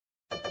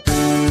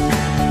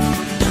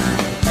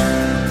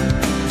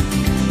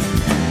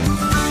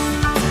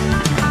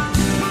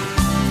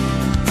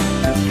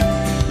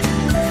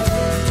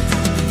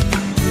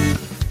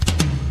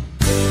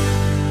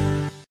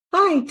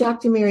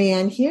Dr.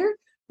 Marianne here.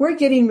 We're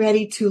getting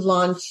ready to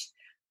launch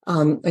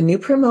a new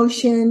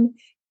promotion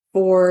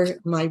for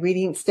my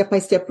reading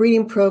step-by-step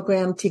reading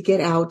program to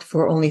get out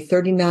for only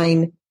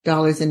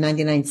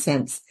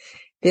 $39.99.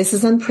 This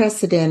is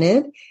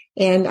unprecedented,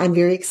 and I'm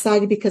very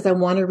excited because I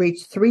want to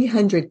reach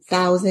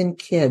 300,000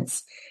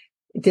 kids,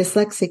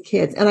 dyslexic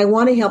kids, and I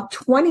want to help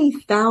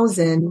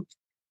 20,000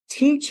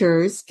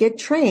 teachers get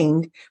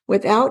trained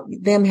without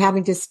them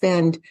having to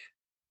spend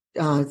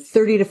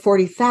 30 to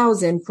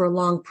 40,000 for a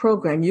long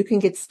program. You can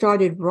get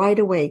started right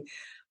away.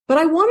 But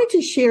I wanted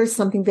to share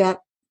something that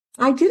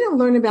I didn't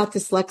learn about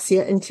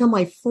dyslexia until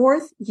my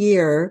fourth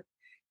year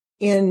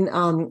in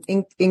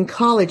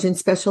college in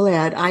special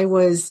ed. I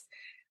was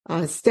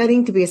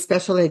studying to be a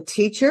special ed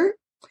teacher,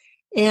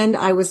 and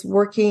I was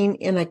working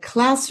in a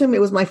classroom. It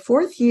was my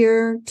fourth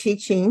year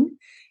teaching,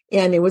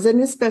 and it was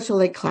in a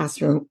special ed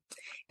classroom.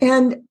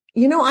 And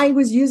I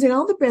was using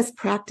all the best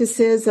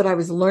practices that I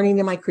was learning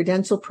in my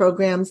credential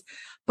programs,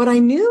 but I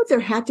knew there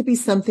had to be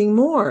something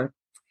more.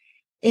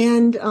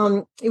 And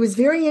it was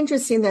very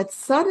interesting that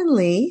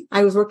suddenly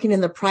I was working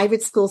in the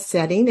private school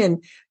setting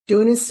and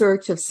doing a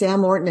search of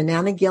Sam Orton and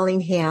Anna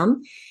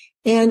Gillingham.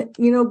 And,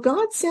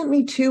 God sent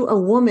me to a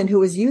woman who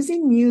was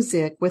using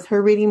music with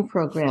her reading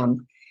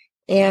program.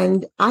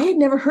 And I had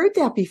never heard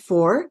that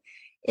before.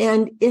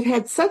 And it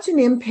had such an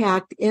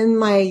impact in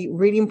my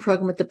reading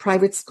program at the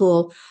private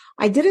school.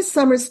 I did a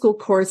summer school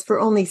course for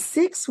only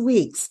 6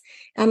 weeks,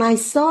 and I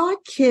saw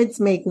kids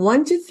make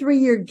 1 to 3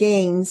 year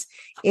gains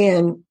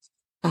in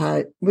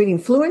reading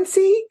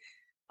fluency,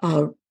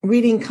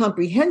 reading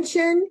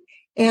comprehension,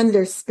 and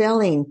their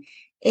spelling.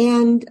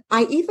 And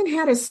I even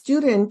had a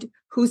student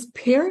whose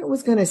parent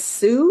was going to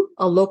sue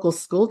a local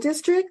school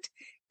district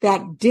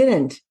that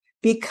didn't,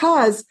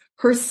 because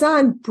her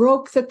son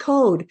broke the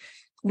code.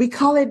 We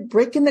call it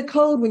breaking the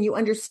code when you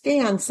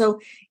understand. So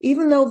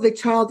even though the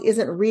child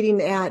isn't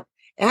reading at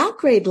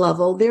grade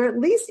level, they're at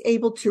least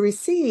able to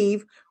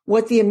receive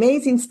what the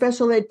amazing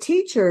special ed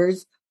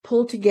teachers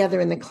pull together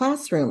in the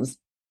classrooms.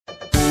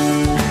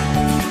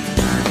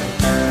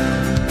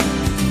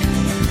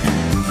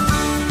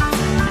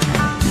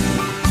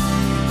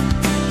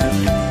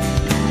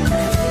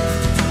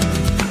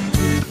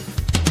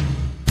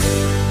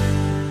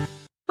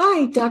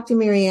 Hi, Dr.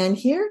 Marianne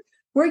here.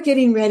 We're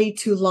getting ready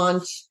to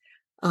launch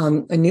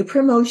a new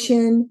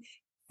promotion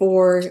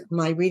for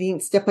my reading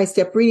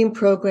step-by-step reading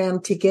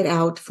program to get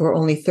out for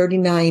only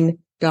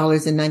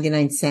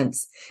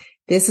 $39.99.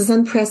 This is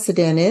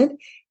unprecedented,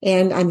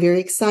 and I'm very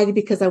excited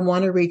because I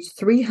want to reach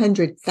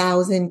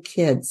 300,000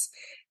 kids,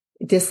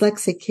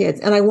 dyslexic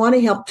kids, and I want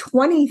to help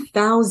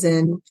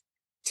 20,000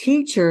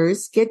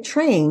 teachers get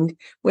trained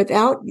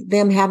without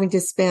them having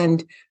to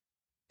spend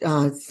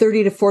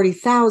 30 to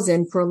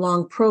 40,000 for a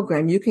long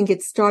program. You can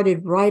get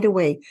started right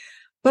away.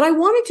 But I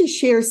wanted to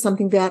share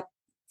something that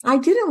I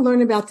didn't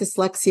learn about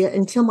dyslexia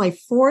until my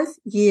fourth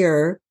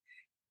year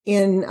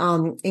in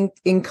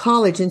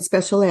college in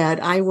special ed.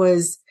 I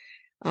was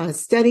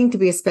studying to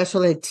be a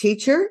special ed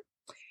teacher,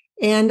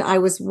 and I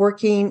was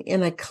working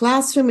in a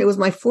classroom. It was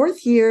my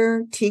fourth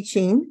year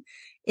teaching,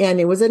 and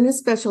it was in a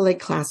special ed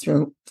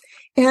classroom.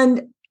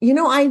 And,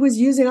 I was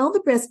using all the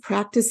best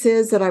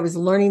practices that I was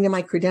learning in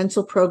my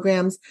credential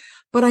programs,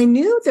 but I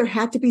knew there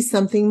had to be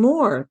something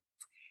more.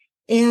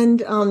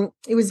 And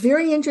it was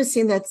very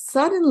interesting that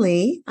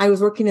suddenly I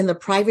was working in the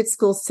private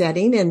school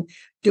setting and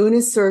doing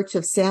a search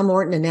of Sam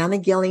Orton and Anna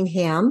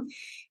Gillingham.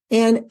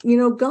 And,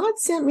 God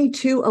sent me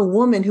to a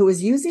woman who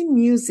was using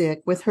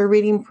music with her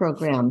reading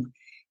program.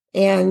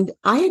 And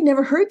I had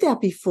never heard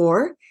that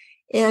before.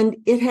 And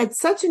it had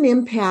such an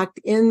impact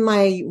in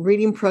my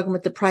reading program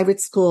at the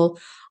private school.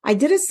 I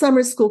did a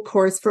summer school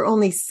course for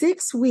only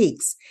 6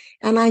 weeks,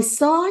 and I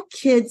saw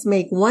kids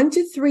make 1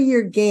 to 3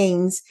 year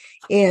gains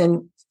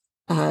in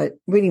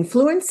reading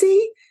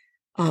fluency,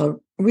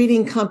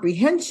 reading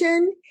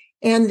comprehension,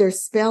 and their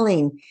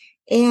spelling.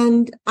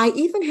 And I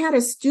even had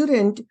a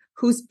student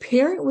whose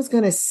parent was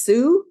going to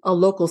sue a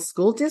local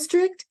school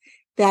district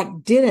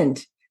that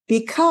didn't,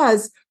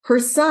 because her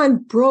son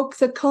broke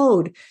the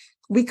code.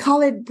 We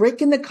call it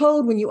breaking the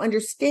code when you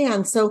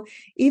understand. So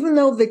even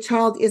though the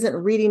child isn't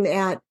reading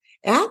at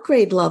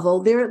grade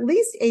level, they're at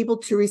least able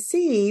to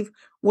receive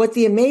what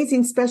the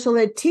amazing special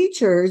ed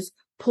teachers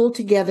pull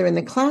together in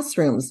the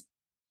classrooms.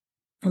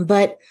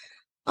 But,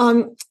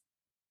 I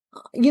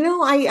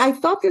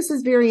thought this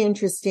was very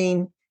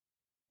interesting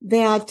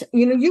that,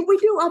 we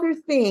do other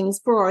things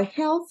for our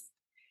health,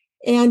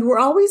 and we're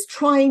always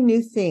trying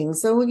new things.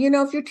 So,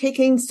 if you're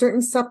taking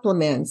certain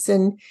supplements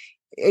and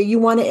you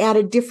want to add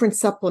a different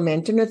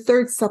supplement and a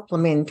third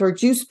supplement or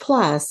Juice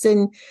Plus,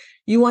 and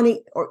you want to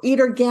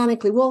eat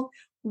organically, well,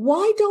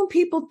 why don't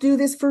people do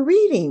this for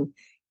reading?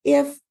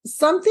 If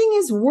something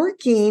is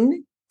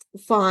working,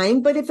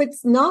 fine, but if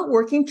it's not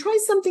working, try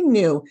something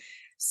new.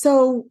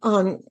 So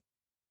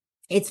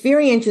it's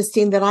very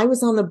interesting that I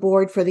was on the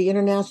board for the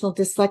International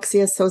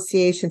Dyslexia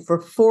Association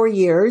for 4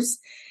 years,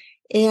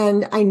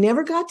 and I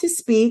never got to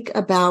speak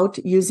about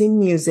using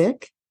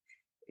music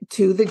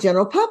to the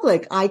general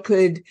public. I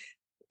could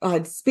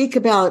speak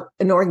about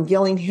an Orton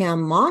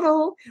Gillingham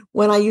model.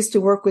 When I used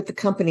to work with the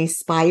company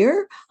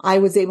Spire, I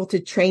was able to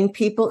train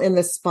people in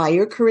the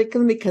Spire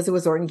curriculum because it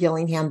was Orton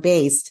Gillingham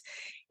based.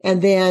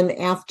 And then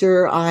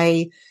after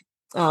I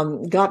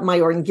got my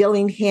Orton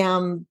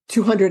Gillingham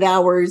 200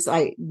 hours,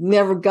 I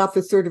never got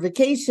the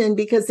certification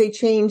because they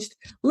changed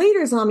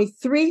leaders on me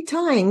 3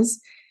 times.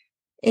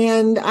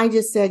 And I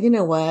just said, you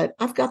know what?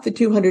 I've got the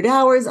 200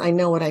 hours. I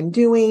know what I'm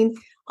doing.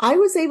 I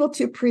was able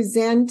to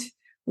present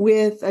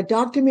with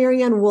Dr.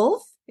 Marianne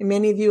Wolf, and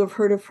many of you have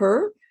heard of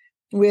her,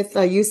 with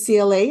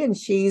UCLA, and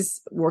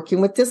she's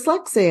working with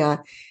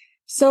dyslexia.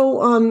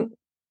 So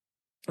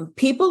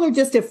people are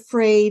just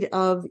afraid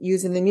of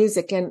using the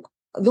music. And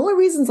the only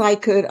reasons I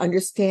could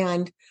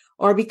understand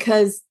are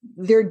because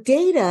their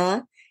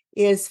data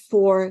is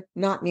for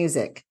not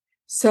music.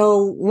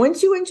 So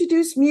once you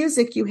introduce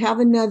music, you have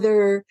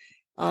another,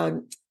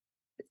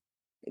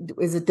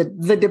 is it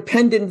the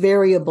dependent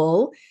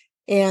variable?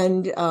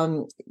 And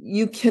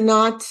you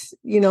cannot,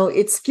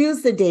 it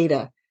skews the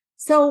data.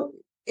 So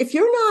if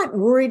you're not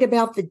worried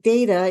about the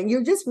data,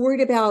 you're just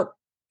worried about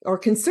or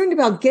concerned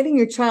about getting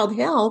your child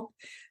help,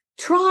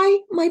 try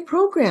my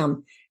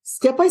program.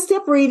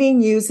 Step-by-step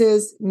reading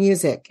uses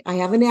music. I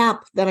have an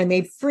app that I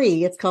made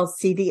free. It's called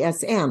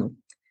CDSM.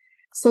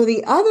 So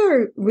the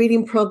other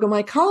reading program,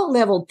 I call it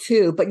level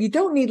 2, but you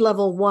don't need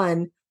level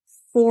 1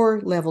 for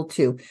level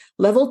 2.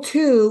 Level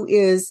 2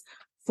 is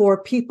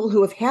for people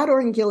who have had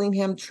Orton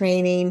Gillingham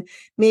training.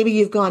 Maybe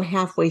you've gone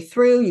halfway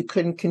through, you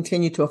couldn't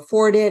continue to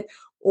afford it,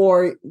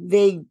 or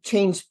they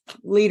changed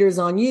leaders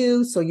on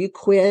you, so you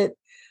quit.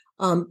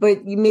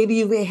 But maybe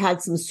you've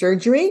had some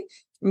surgery.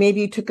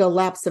 Maybe you took a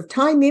lapse of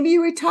time. Maybe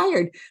you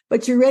retired,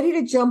 but you're ready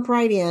to jump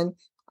right in.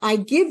 I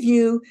give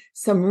you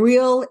some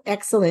real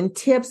excellent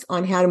tips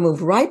on how to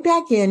move right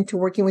back into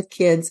working with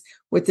kids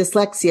with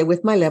dyslexia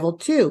with my level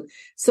 2.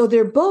 So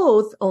they're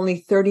both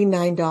only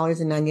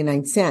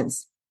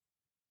 $39.99.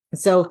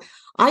 So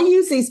I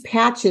use these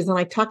patches, and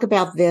I talk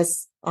about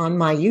this on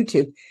my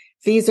YouTube.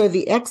 These are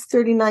the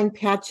X39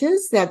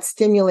 patches that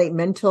stimulate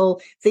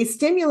they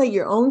stimulate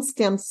your own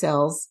stem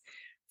cells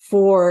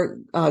for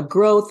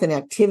growth and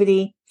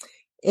activity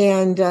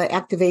and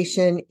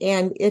activation,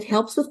 and it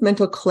helps with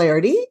mental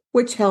clarity,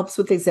 which helps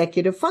with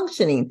executive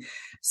functioning.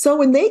 So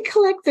when they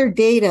collect their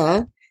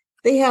data,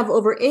 they have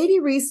over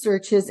 80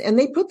 researches, and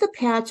they put the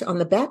patch on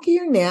the back of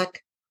your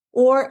neck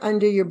or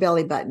under your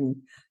belly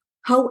button.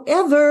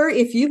 However,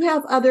 if you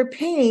have other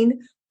pain,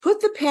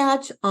 put the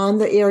patch on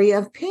the area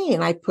of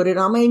pain. I put it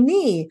on my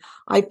knee.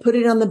 I put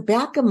it on the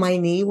back of my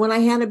knee when I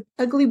had an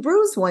ugly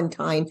bruise one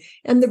time,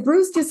 and the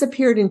bruise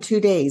disappeared in 2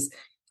 days.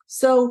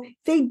 So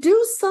they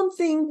do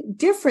something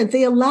different.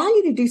 They allow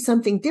you to do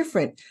something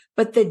different,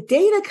 but the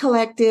data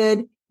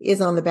collected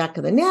is on the back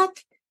of the neck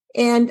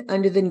and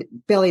under the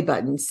belly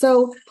button.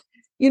 So,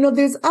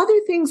 there's other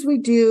things we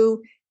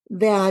do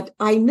that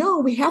I know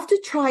we have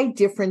to try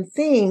different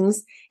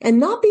things and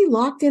not be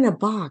locked in a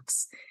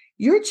box.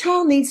 Your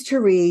child needs to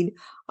read.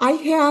 I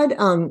had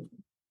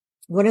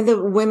one of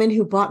the women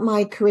who bought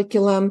my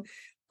curriculum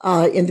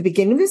in the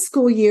beginning of the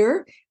school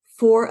year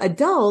for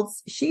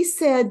adults. She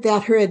said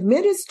that her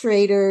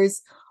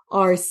administrators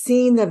are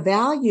seeing the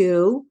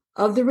value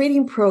of the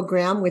reading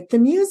program with the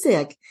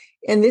music.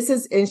 And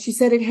she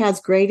said it has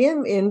great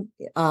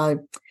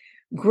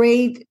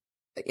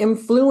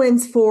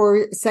influence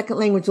for second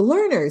language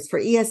learners, for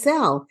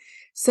ESL.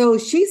 So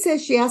she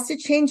says she has to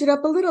change it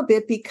up a little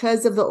bit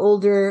because of the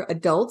older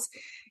adults.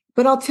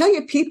 But I'll tell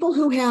you, people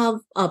who have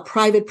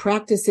private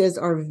practices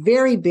are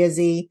very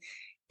busy,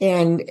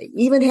 and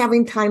even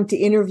having time to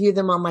interview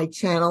them on my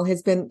channel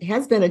has been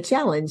a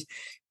challenge.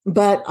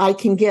 But I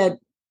can get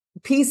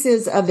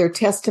pieces of their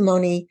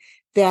testimony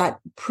that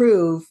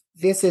prove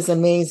this is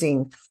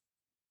amazing.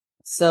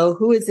 So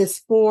who is this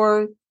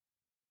for?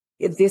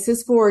 This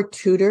is for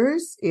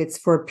tutors. It's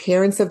for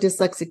parents of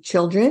dyslexic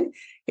children.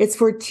 It's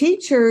for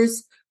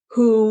teachers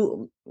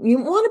who you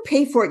want to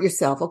pay for it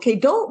yourself. Okay.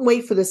 Don't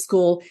wait for the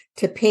school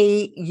to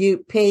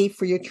pay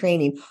for your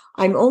training.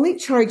 I'm only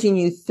charging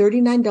you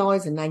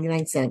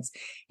 $39.99,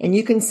 and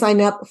you can sign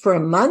up for a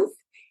month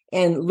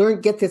and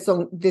get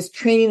this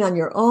training on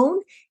your own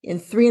in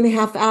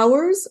 3.5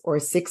 hours or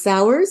 6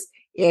 hours.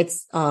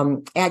 It's,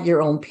 at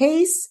your own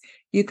pace.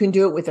 You can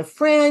do it with a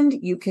friend.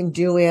 You can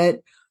do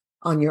it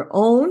on your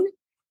own.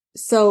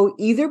 So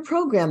either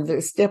program,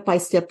 the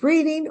step-by-step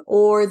reading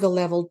or the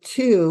level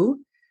 2,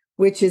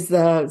 which is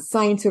the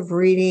science of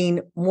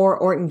reading, more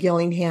Orton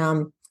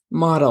Gillingham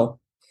model.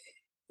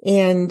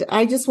 And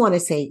I just want to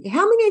say,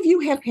 how many of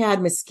you have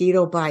had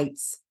mosquito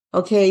bites?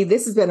 Okay,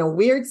 this has been a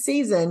weird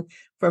season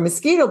for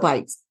mosquito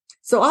bites.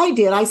 So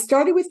I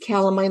started with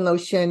calamine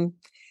lotion.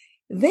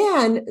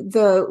 Then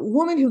the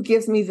woman who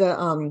gives me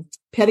the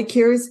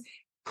pedicures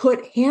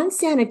put hand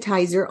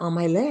sanitizer on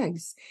my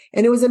legs.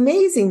 And it was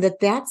amazing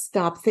that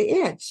stopped the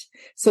itch.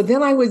 So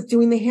then I was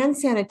doing the hand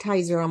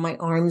sanitizer on my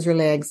arms or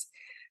legs,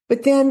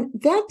 but then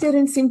that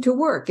didn't seem to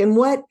work. And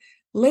what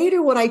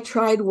Later, what I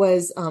tried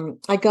was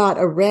I got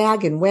a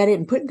rag and wet it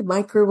and put it in the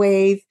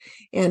microwave,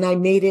 and I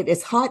made it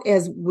as hot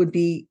as would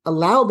be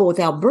allowable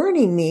without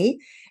burning me.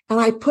 And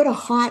I put a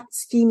hot,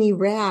 steamy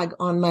rag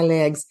on my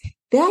legs.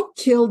 That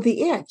killed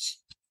the itch.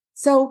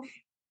 So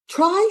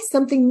try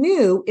something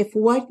new if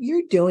what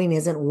you're doing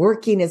isn't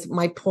working, is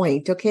my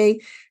point, okay?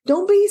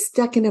 Don't be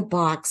stuck in a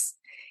box.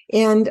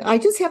 And I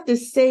just have to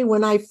say,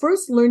 when I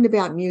first learned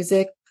about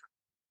music,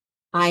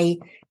 I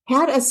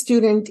had a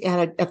student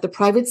at the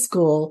private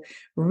school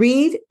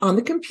read on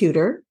the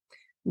computer.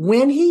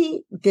 When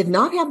he did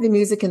not have the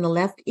music in the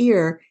left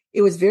ear,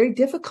 it was very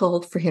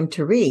difficult for him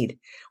to read.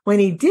 When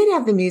he did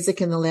have the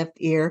music in the left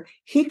ear,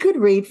 he could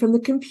read from the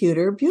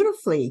computer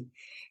beautifully.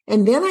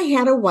 And then I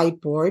had a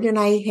whiteboard and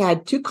I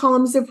had 2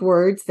 columns of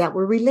words that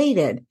were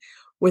related.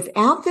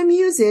 Without the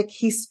music,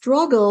 he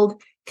struggled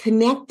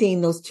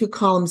connecting those 2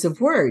 columns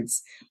of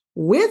words.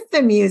 With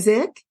the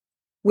music,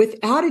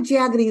 without a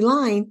jaggedy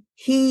line,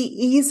 he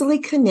easily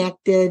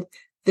connected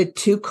the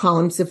 2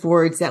 columns of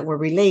words that were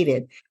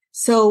related.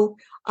 So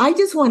I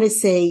just want to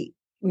say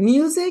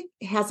music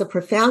has a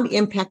profound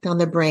impact on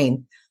the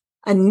brain.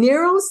 A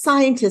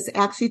neuroscientist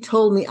actually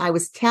told me I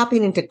was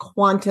tapping into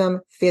quantum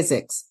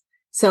physics.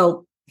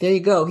 So there you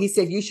go. He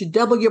said, you should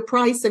double your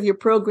price of your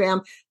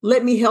program.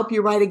 Let me help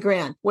you write a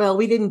grant. Well,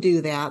 we didn't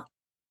do that.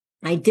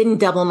 I didn't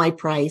double my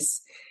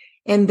price.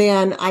 And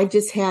then I've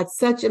just had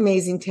such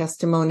amazing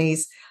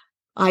testimonies.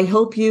 I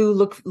hope you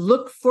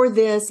look for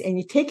this and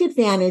you take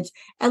advantage,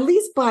 at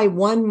least buy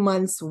 1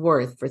 month's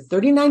worth for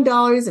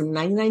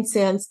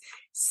 $39.99.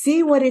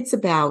 See what it's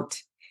about.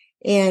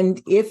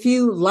 And if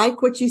you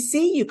like what you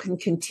see, you can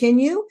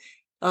continue.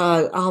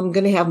 I'm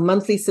going to have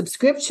monthly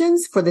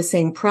subscriptions for the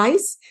same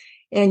price.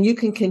 And you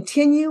can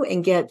continue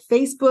and get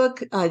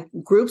Facebook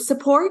group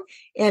support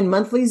and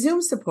monthly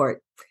Zoom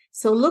support.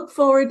 So look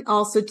forward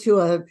also to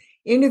a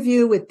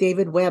interview with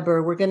David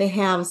Weber. We're going to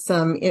have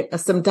some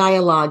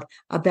dialogue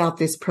about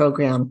this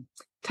program.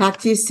 Talk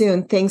to you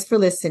soon. Thanks for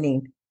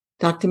listening.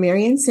 Dr.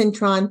 Marianne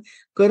Cintron.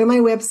 Go to my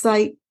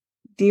website,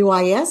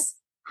 dys-sol.com.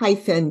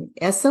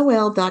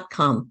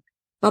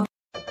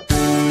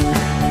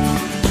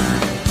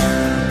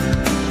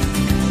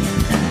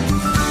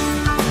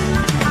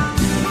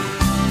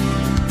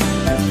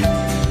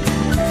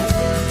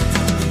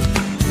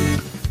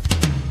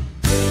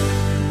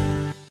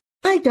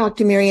 Hi,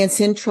 Dr. Marianne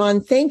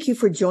Cintron. Thank you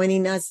for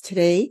joining us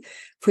today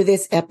for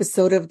this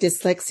episode of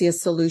Dyslexia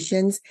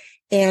Solutions.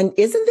 And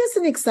isn't this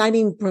an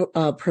exciting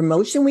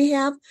promotion we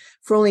have?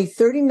 For only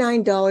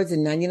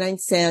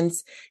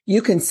 $39.99,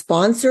 you can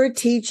sponsor a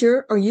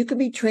teacher or you can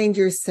be trained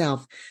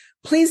yourself.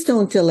 Please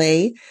don't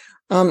delay.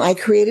 I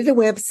created a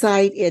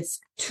website.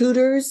 It's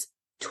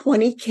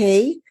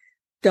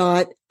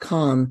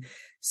tutors20k.com.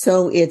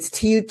 So it's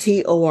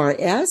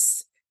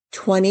TUTORS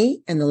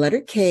 20 and the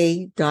letter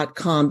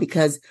K.com,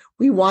 because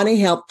we want to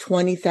help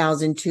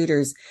 20,000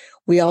 tutors.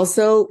 We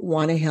also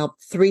want to help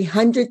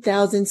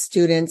 300,000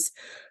 students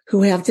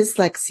who have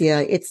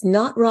dyslexia. It's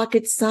not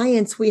rocket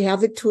science. We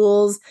have the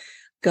tools.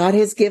 God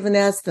has given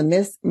us the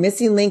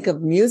missing link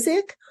of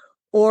music,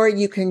 or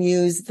you can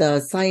use the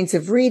science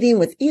of reading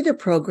with either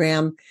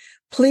program.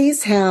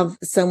 Please have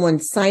someone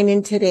sign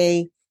in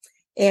today,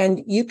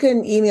 and you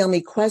can email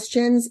me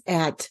questions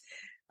at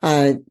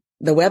the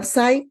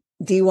website,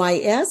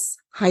 dys-sol.com.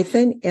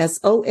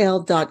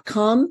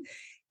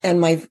 And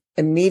my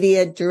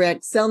immediate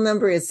direct cell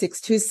number is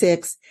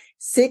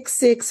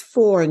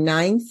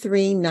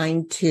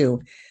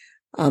 626-664-9392.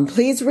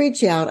 Please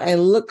reach out. I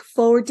look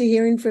forward to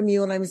hearing from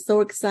you, and I'm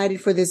so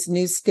excited for this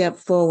new step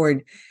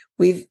forward.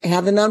 We've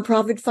had the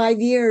nonprofit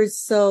 5 years,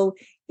 so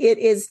it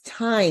is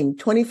time.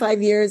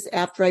 25 years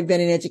after I've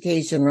been in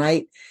education,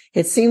 right?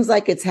 It seems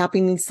like it's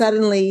happening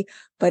suddenly,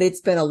 but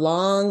it's been a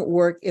long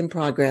work in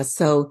progress.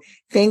 So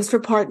thanks for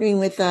partnering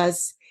with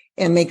us,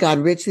 and may God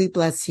richly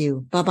bless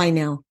you. Bye-bye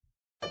now.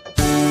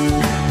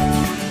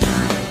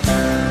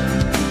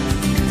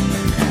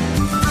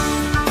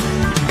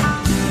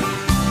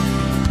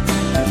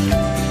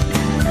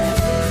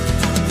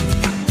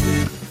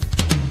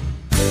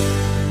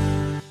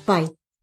 Bye.